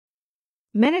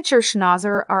Miniature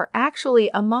Schnauzer are actually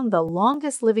among the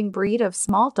longest living breed of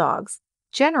small dogs.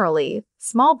 Generally,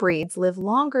 small breeds live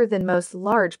longer than most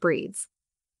large breeds.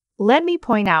 Let me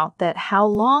point out that how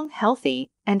long, healthy,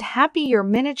 and happy your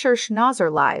miniature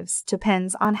Schnauzer lives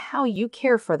depends on how you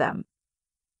care for them.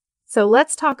 So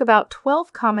let's talk about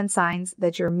 12 common signs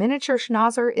that your miniature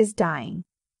Schnauzer is dying.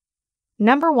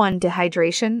 Number 1.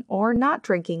 Dehydration or not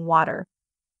drinking water.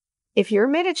 If your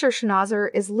miniature Schnauzer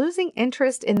is losing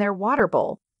interest in their water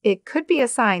bowl, it could be a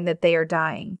sign that they are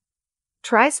dying.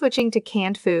 Try switching to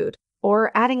canned food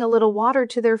or adding a little water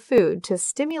to their food to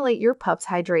stimulate your pup's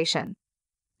hydration.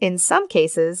 In some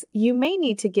cases, you may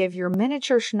need to give your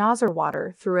miniature Schnauzer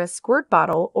water through a squirt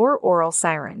bottle or oral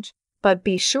syringe, but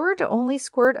be sure to only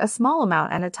squirt a small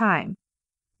amount at a time.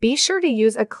 Be sure to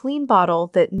use a clean bottle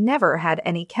that never had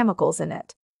any chemicals in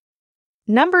it.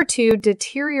 Number 2.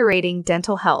 Deteriorating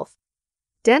dental health.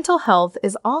 Dental health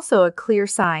is also a clear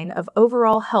sign of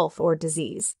overall health or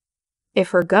disease. If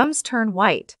her gums turn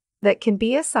white, that can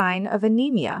be a sign of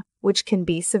anemia, which can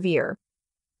be severe.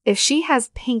 If she has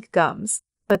pink gums,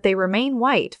 but they remain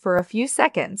white for a few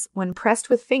seconds when pressed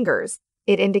with fingers,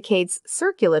 it indicates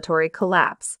circulatory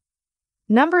collapse.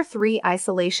 Number 3.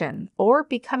 Isolation or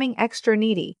becoming extra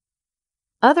needy.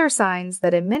 Other signs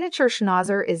that a miniature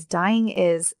Schnauzer is dying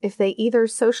is if they either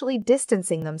socially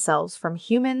distancing themselves from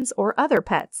humans or other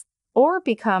pets, or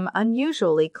become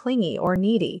unusually clingy or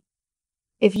needy.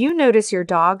 If you notice your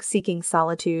dog seeking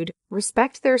solitude,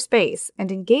 respect their space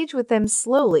and engage with them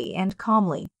slowly and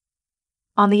calmly.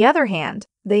 On the other hand,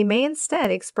 they may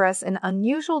instead express an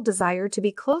unusual desire to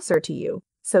be closer to you,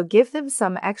 so give them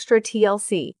some extra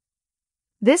TLC.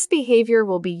 This behavior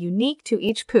will be unique to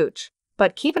each pooch,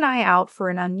 but keep an eye out for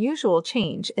an unusual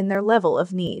change in their level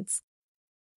of needs.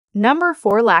 Number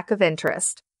 4. Lack of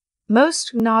interest.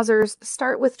 Most Schnauzers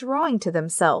start withdrawing to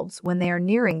themselves when they are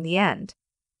nearing the end.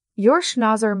 Your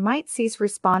Schnauzer might cease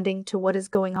responding to what is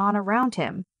going on around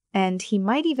him, and he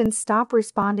might even stop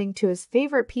responding to his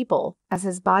favorite people as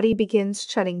his body begins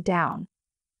shutting down.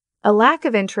 A lack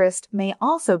of interest may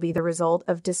also be the result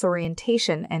of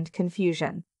disorientation and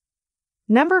confusion.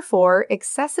 Number 4.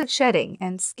 Excessive shedding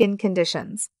and skin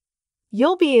conditions.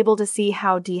 You'll be able to see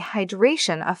how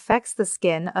dehydration affects the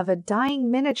skin of a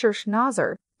dying miniature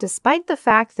Schnauzer, despite the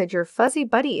fact that your fuzzy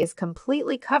buddy is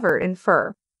completely covered in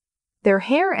fur. Their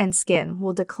hair and skin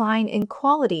will decline in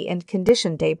quality and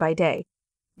condition day by day.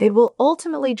 It will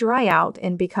ultimately dry out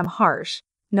and become harsh,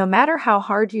 no matter how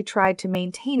hard you try to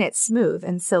maintain it smooth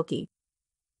and silky.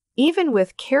 Even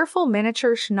with careful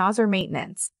miniature Schnauzer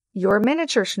maintenance, your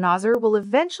miniature Schnauzer will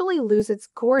eventually lose its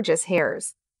gorgeous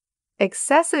hairs.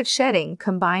 Excessive shedding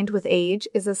combined with age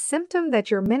is a symptom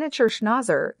that your miniature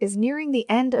Schnauzer is nearing the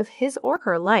end of his or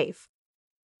her life.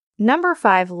 Number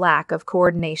 5. Lack of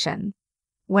coordination.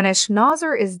 When a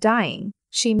Schnauzer is dying,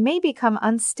 she may become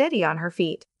unsteady on her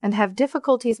feet and have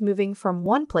difficulties moving from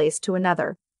one place to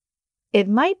another. It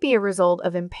might be a result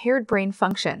of impaired brain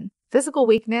function, physical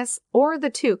weakness, or the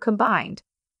two combined.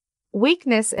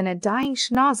 Weakness in a dying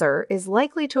Schnauzer is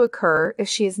likely to occur if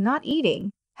she is not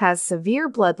eating, has severe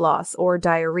blood loss, or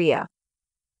diarrhea.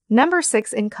 Number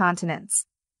 6. Incontinence.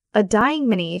 A dying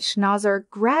mini Schnauzer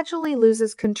gradually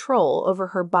loses control over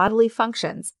her bodily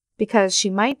functions because she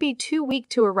might be too weak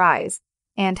to arise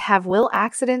and have will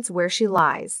accidents where she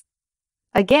lies.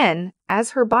 Again,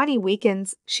 as her body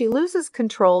weakens, she loses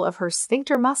control of her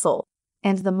sphincter muscle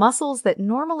and the muscles that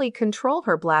normally control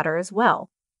her bladder as well.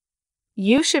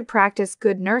 You should practice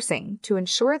good nursing to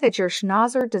ensure that your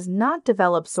Schnauzer does not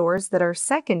develop sores that are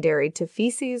secondary to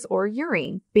feces or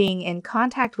urine being in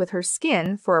contact with her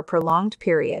skin for a prolonged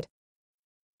period.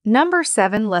 Number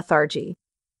 7. Lethargy.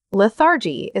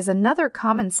 Lethargy is another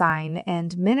common sign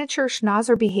and miniature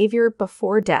Schnauzer behavior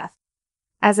before death.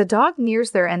 As a dog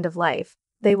nears their end of life,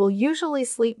 they will usually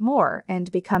sleep more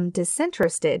and become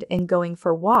disinterested in going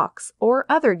for walks or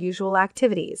other usual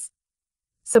activities.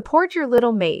 Support your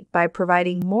little mate by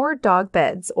providing more dog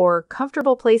beds or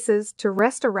comfortable places to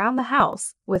rest around the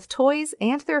house with toys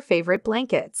and their favorite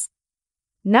blankets.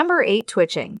 Number 8.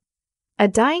 Twitching. A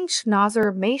dying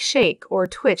Schnauzer may shake or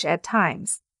twitch at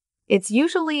times. It's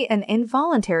usually an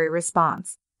involuntary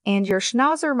response, and your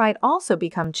Schnauzer might also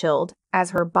become chilled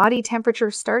as her body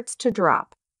temperature starts to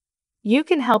drop. You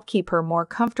can help keep her more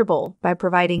comfortable by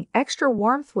providing extra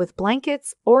warmth with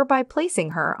blankets or by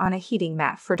placing her on a heating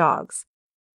mat for dogs.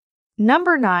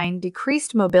 Number 9.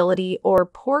 Decreased mobility or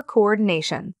poor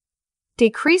coordination.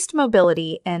 Decreased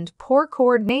mobility and poor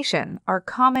coordination are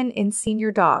common in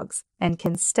senior dogs and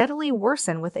can steadily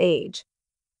worsen with age.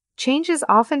 Changes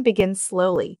often begin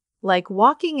slowly, like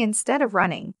walking instead of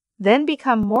running, then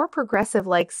become more progressive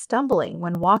like stumbling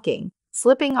when walking,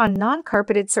 slipping on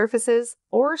non-carpeted surfaces,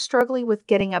 or struggling with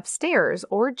getting upstairs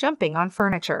or jumping on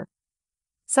furniture.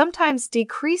 Sometimes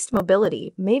decreased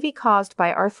mobility may be caused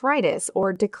by arthritis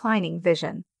or declining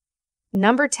vision.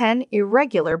 Number 10.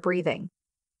 Irregular breathing.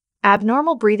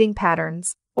 Abnormal breathing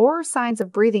patterns, or signs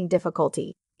of breathing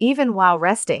difficulty, even while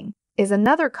resting, is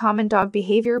another common dog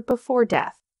behavior before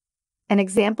death. An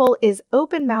example is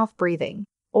open mouth breathing,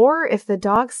 or if the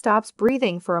dog stops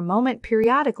breathing for a moment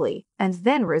periodically and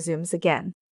then resumes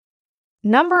again.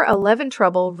 Number 11.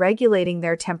 Trouble regulating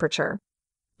their temperature.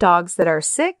 Dogs that are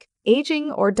sick,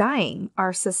 aging, or dying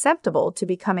are susceptible to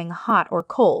becoming hot or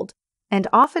cold and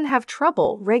often have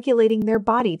trouble regulating their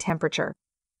body temperature.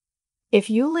 If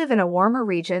you live in a warmer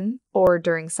region or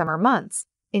during summer months,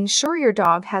 ensure your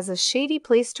dog has a shady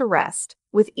place to rest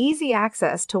with easy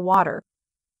access to water.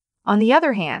 On the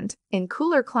other hand, in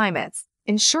cooler climates,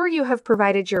 ensure you have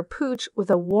provided your pooch with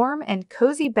a warm and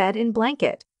cozy bed and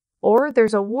blanket, or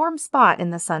there's a warm spot in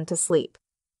the sun to sleep.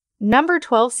 Number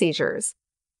 12. Seizures.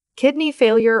 Kidney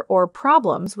failure or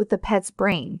problems with the pet's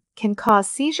brain can cause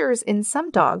seizures in some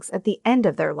dogs at the end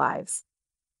of their lives.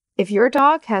 If your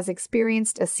dog has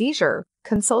experienced a seizure,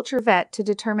 consult your vet to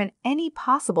determine any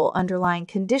possible underlying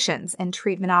conditions and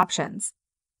treatment options.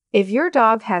 If your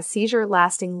dog has seizure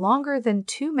lasting longer than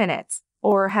 2 minutes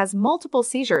or has multiple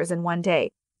seizures in one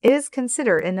day, it is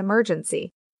considered an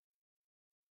emergency.